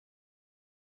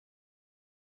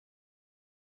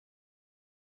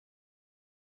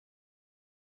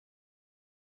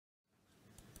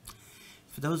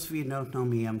For those of you who don't know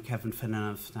me, I'm Kevin Finan,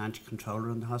 I'm Financial Controller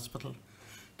in the hospital.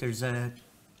 There's a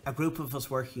group of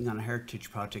us working on a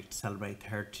heritage project to celebrate the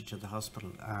heritage of the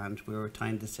hospital, and we were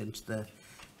tying this into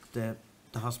the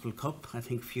Hospital Cup. I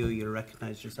think few of you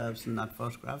recognise yourselves in that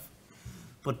photograph.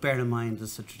 But bear in mind,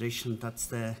 there's a tradition, that's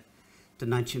the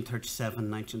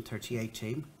 1937-1938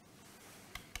 team.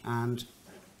 And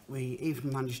we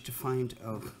even managed to find,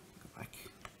 oh, go back.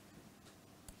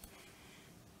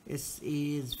 This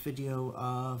is video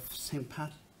of St.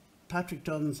 Patrick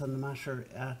Dunn's and the Mater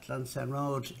at Lansdowne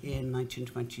Road in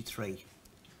 1923.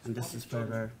 And this is where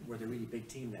they're... Were they a really big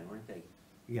team then, weren't they?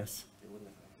 Yes. They wouldn't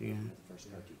have Yeah. the first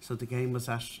 30. So the game was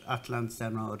at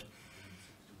Lansdowne Road.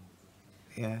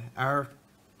 Yeah. Our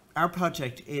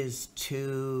project is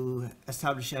to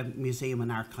establish a museum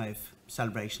and archive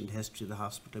celebration of the history of the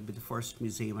hospital. It'll be the first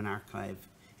museum and archive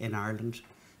in Ireland.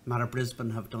 Mater Brisbane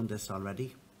have done this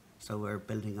already, so we're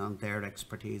building on their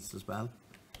expertise as well.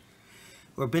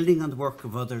 We're building on the work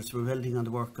of others. We're building on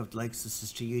the work of the likes of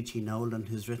Sister Eugene Nolan,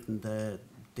 who's written the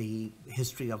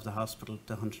history of the hospital,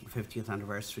 the 150th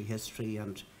anniversary history,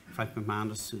 and Frank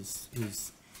McManus,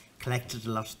 who's collected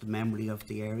a lot of the memory of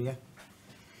the area.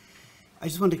 I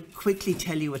just want to quickly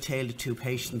tell you a tale of two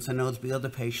patients. I know there'll be other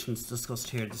patients discussed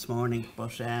here this morning,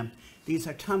 but these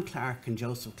are Tom Clark and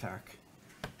Joseph Clark,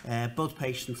 both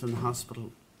patients in the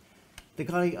hospital. The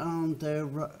guy on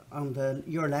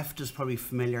your left is probably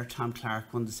familiar. Tom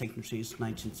Clark, one of the signatories of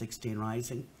 1916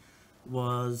 Rising,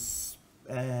 was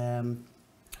born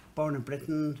in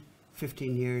Britain,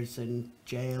 15 years in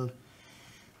jail,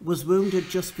 was wounded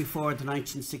just before the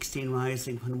 1916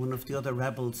 Rising when one of the other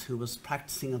rebels who was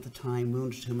practicing at the time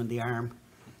wounded him in the arm.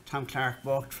 Tom Clark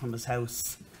walked from his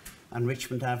house on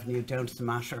Richmond Avenue down to the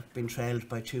Mater, being trailed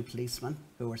by two policemen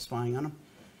who were spying on him,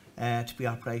 to be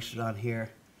operated on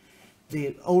here.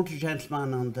 The older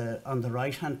gentleman on the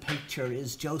right-hand picture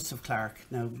is Joseph Clark.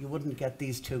 Now, you wouldn't get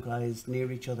these two guys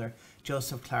near each other.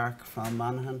 Joseph Clark from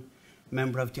Monaghan,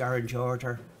 member of the Orange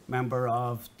Order, member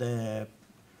of the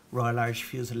Royal Irish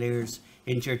Fusiliers,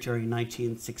 injured during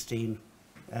 1916.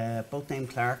 Both named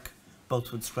Clark,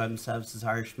 both would describe themselves as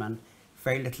Irishmen.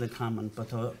 Very little in common, but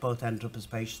both ended up as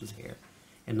patients here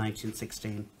in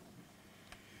 1916.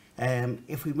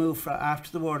 If we move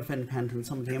after the War of Independence,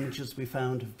 some of the images we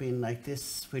found have been like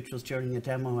this, which was during a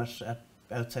demo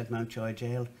outside Mountjoy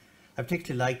Jail. I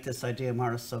particularly like this idea,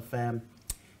 Maurice, of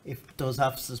if those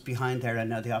offices behind there, I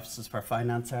know the offices where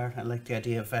finance are. I like the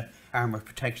idea of armoured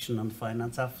protection on the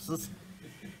finance offices.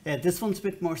 This one's a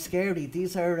bit more scary.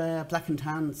 These are black and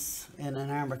tans in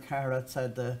an armoured car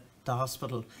outside the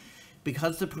hospital.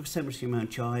 Because of the proximity of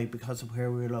Mountjoy, because of where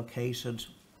we were located,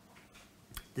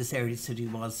 this area of the city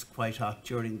was quite hot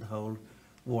during the whole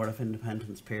War of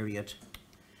Independence period.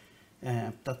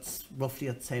 That's roughly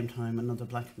at the same time another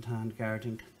black and tan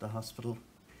guarding the hospital.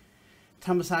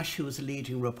 Thomas Ashe, who was a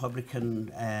leading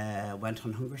Republican, went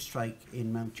on hunger strike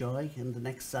in Mountjoy, and the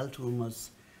next cell to him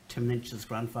was Tim Lynch's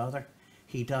grandfather.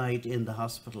 He died in the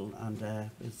hospital,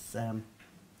 and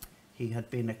he had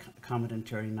been a commandant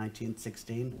during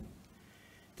 1916.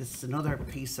 This is another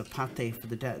piece of pate for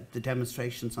the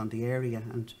demonstrations on the area,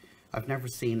 and I've never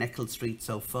seen Eccles Street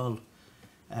so full.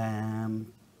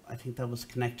 I think that was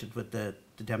connected with the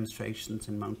demonstrations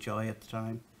in Mountjoy at the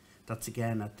time. That's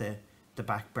again at the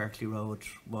back Berkeley Road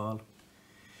wall.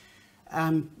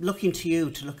 Looking to you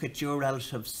to look at your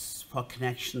relatives, what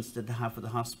connections did they have with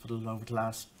the hospital over the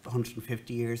last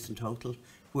 150 years in total.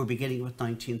 We're beginning with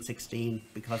 1916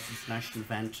 because it's a national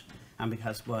event and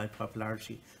because of wide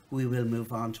popularity. We will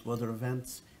move on to other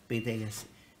events, be they as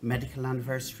medical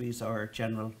anniversaries or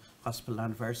general hospital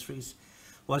anniversaries.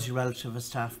 Was your relative a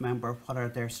staff member? What are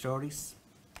their stories?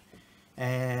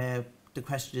 The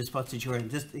question is, what did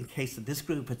in case of this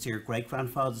group, it's your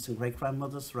great-grandfathers and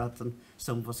great-grandmothers rather than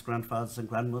some of us grandfathers and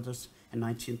grandmothers in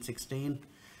 1916.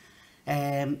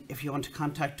 If you want to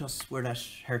contact us, we're at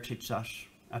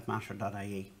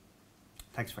heritage.mater.ie.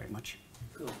 Thanks very much.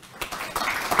 Cool.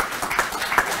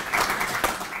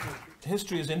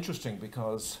 History is interesting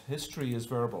because history is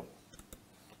verbal.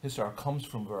 History comes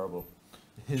from verbal.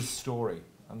 His story.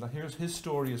 And his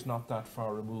story is not that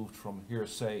far removed from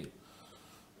hearsay.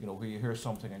 You know, where you hear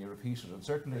something and you repeat it. And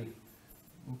certainly,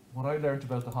 what I learned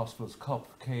about the Hospitals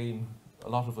Cup came, a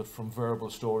lot of it, from verbal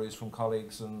stories from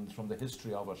colleagues and from the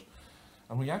history of it.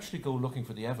 And when you actually go looking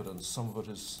for the evidence, some of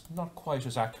it is not quite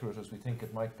as accurate as we think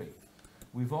it might be.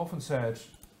 We've often said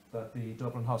that the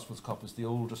Dublin Hospitals Cup is the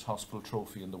oldest hospital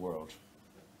trophy in the world,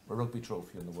 a rugby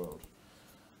trophy in the world.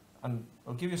 And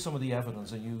I'll give you some of the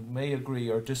evidence, and you may agree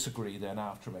or disagree then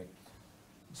after me.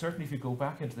 Certainly if you go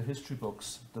back into the history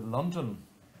books, the London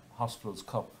Hospitals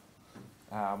Cup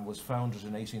was founded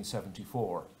in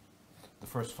 1874. The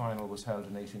first final was held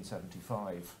in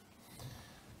 1875.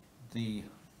 The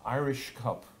Irish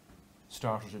Cup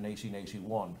started in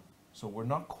 1881, so we're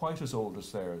not quite as old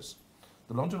as theirs.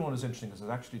 The London one is interesting because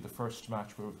it's actually the first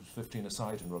match where it was 15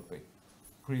 aside in rugby.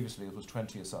 Previously it was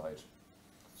 20 aside.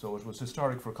 So it was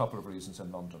historic for a couple of reasons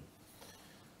in London.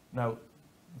 Now,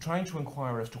 trying to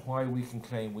inquire as to why we can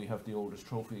claim we have the oldest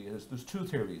trophy is, there's two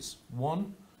theories.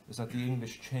 One is that the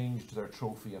English changed their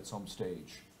trophy at some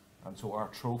stage, and so our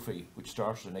trophy, which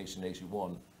started in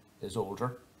 1881, is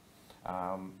older.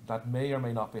 That may or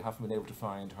may not be, haven't been able to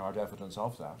find hard evidence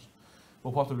of that.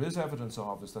 But what there is evidence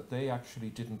of is that they actually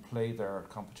didn't play their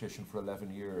competition for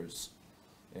 11 years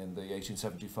in the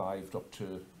 1875 up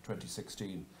to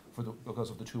 2016 because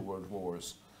of the two world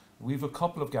wars. We've a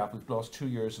couple of gaps. We've lost 2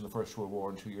 years in the First World War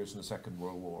and 2 years in the Second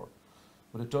World War.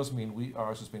 But it does mean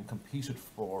ours has been competed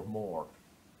for more.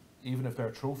 Even if their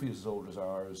trophy is as old as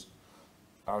ours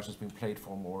has been played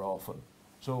for more often.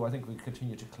 So I think we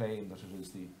continue to claim that it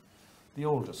is the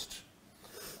oldest.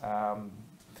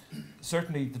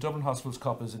 Certainly the Dublin Hospitals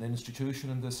Cup is an institution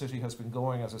in this city, has been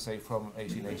going, as I say, from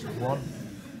 1881.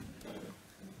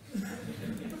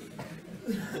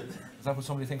 Is that what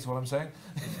somebody thinks of what I'm saying?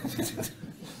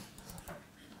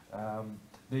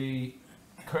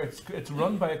 It's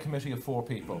run by a committee of 4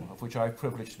 people, of which I'm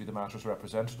privileged to be the Mater's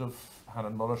representative.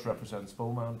 Hannon Mullett represents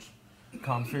Beaumont.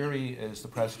 Con Feary is the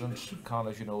president. Con,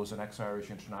 as you know, is an ex-Irish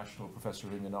international professor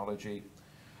of immunology.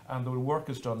 And the work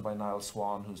is done by Niall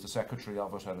Swan, who's the secretary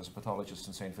of it and is a pathologist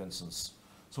in St. Vincent's.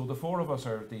 So the 4 of us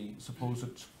are the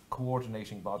supposed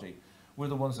coordinating body. We're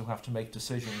the ones who have to make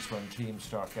decisions when teams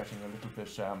start getting a little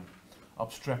bit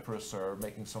obstreperous or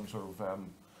making some sort of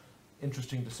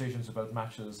interesting decisions about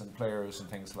matches and players and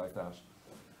things like that.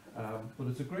 But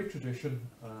it's a great tradition.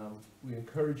 We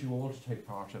encourage you all to take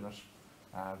part in it,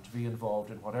 to be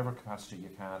involved in whatever capacity you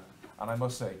can. And I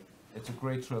must say, it's a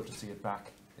great thrill to see it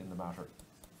back in the Mater.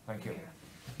 Thank you.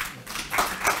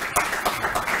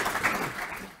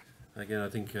 Again, I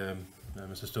think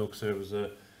Mr Stokes there was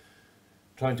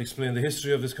trying to explain the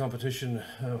history of this competition.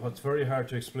 What's very hard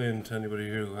to explain to anybody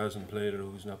here who hasn't played or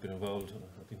who's not been involved,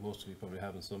 I think most of you probably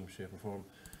have in some shape or form,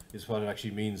 is what it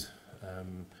actually means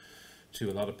to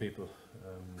a lot of people.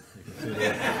 You can see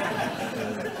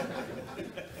there,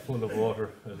 full of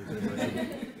water, as you can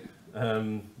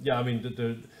imagine. Yeah, I mean,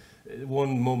 the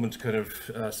one moment kind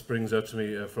of springs out to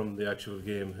me from the actual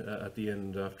game at the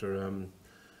end, after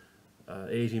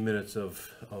 80 minutes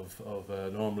of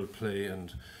normal play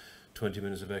and 20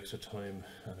 minutes of extra time,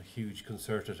 and a huge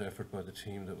concerted effort by the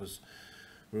team that was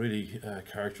really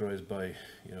characterised by,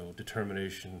 you know,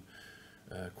 determination,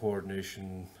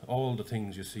 coordination, all the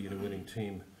things you see in a winning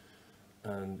team.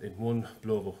 And in one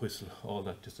blow of a whistle, all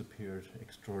that disappeared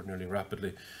extraordinarily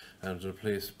rapidly and was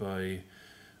replaced by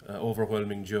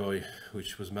overwhelming joy,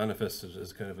 which was manifested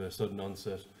as kind of a sudden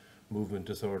onset movement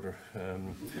disorder,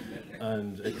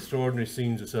 and extraordinary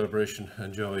scenes of celebration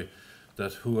and joy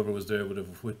that whoever was there would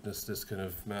have witnessed, this kind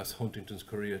of mass Huntington's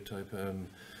chorea type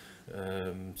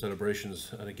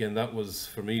celebrations. And again, that was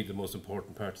for me the most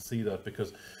important part, to see that,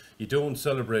 because you don't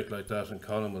celebrate like that, and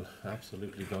Colin will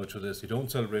absolutely vouch for this, you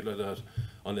don't celebrate like that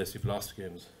unless you've lost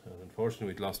games. Unfortunately,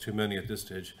 we've lost too many at this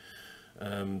stage.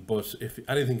 But if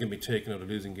anything can be taken out of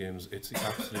losing games, it's the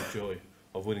absolute joy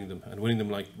of winning them, and winning them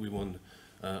like we won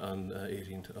on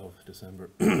 18th of December.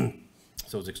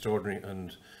 So it's extraordinary,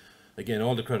 and again,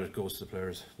 all the credit goes to the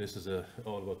players. This is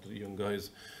all about the young guys.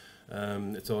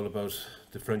 It's all about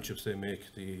the friendships they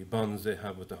make, the bonds they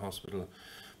have with the hospital,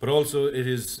 but also it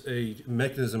is a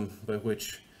mechanism by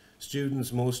which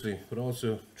students mostly, but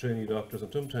also trainee doctors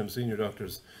and sometimes senior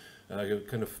doctors,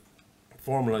 kind of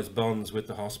formalise bonds with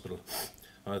the hospital.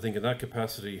 And I think in that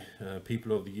capacity,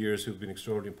 people over the years who've been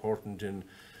extraordinarily important in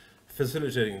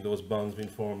facilitating those bonds being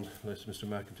formed, like Mr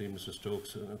McEntee, Mr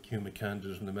Stokes, Hugh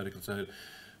McCandid from the medical side,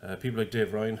 people like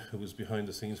Dave Ryan, who was behind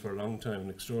the scenes for a long time, an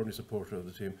extraordinary supporter of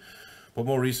the team. But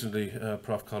more recently,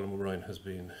 Prof Colm O'Brien has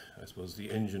been, I suppose,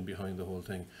 the engine behind the whole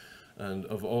thing. And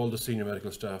of all the senior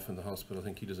medical staff in the hospital, I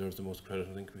think he deserves the most credit.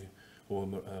 I think we owe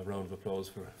him a round of applause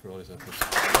for all his efforts.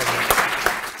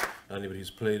 Anybody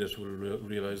who's played it will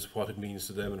realise what it means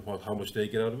to them and how much they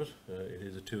get out of it. It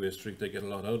is a two-way street. They get a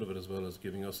lot out of it, as well as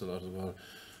giving us a lot as well.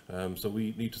 So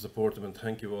we need to support them, and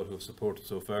thank you all who have supported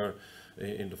so far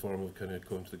in the form of kind of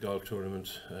going to the golf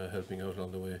tournament, helping out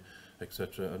along the way,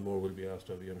 etc. And more will be asked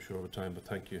of you, I'm sure, with time, but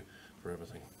thank you for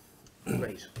everything.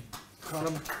 Great.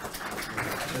 Colin?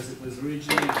 Because it was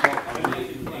originally bought in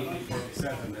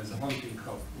 1847 as a hunting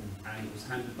cup, and it was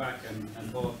handed back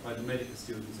and bought by the medical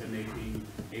students in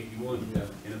 1881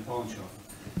 in a pawn shop.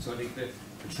 So I think the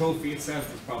trophy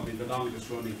itself is probably the longest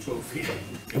running trophy.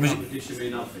 The competition may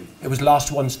not be. It was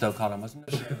lost once though, Colin, wasn't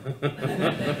it?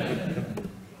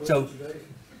 So,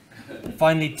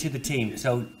 finally to the team.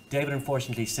 So, David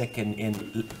unfortunately sick in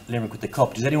Limerick with the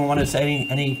cup. Does anyone want to say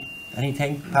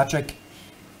anything, Patrick?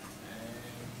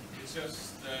 It's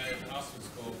just the Hospitals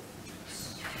Cup.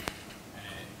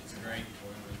 It's a great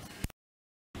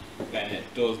tournament. It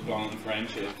does bond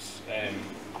friendships.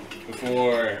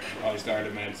 Before I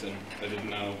started medicine, I didn't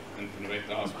know anything about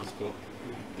the Hospitals Cup.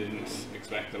 Didn't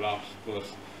expect a lot, but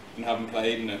having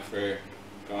played in it for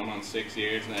going on 6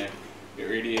 years now, it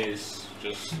really is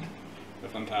just a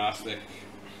fantastic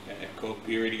cup.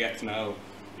 You really get to know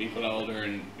people older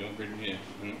and younger than you,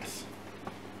 and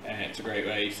it's a great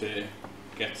way to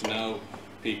get to know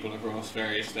people across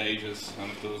various stages,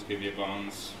 and it does give you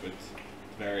bonds with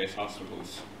various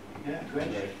hospitals. Yeah, great.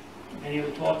 Any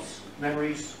other thoughts,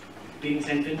 memories, being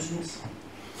St Vincent's?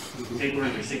 They've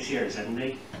been for 6 years, haven't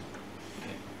they?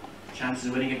 Chances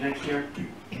of winning it next year?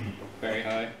 Very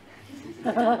high.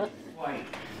 Why?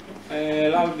 A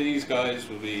lot of these guys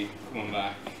will be coming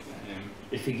back.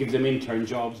 If you give them intern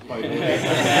jobs, by the way.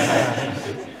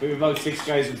 We have about 6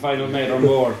 guys in final mate or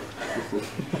more.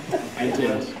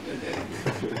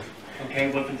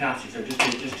 Okay, well, fantastic. So just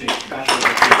to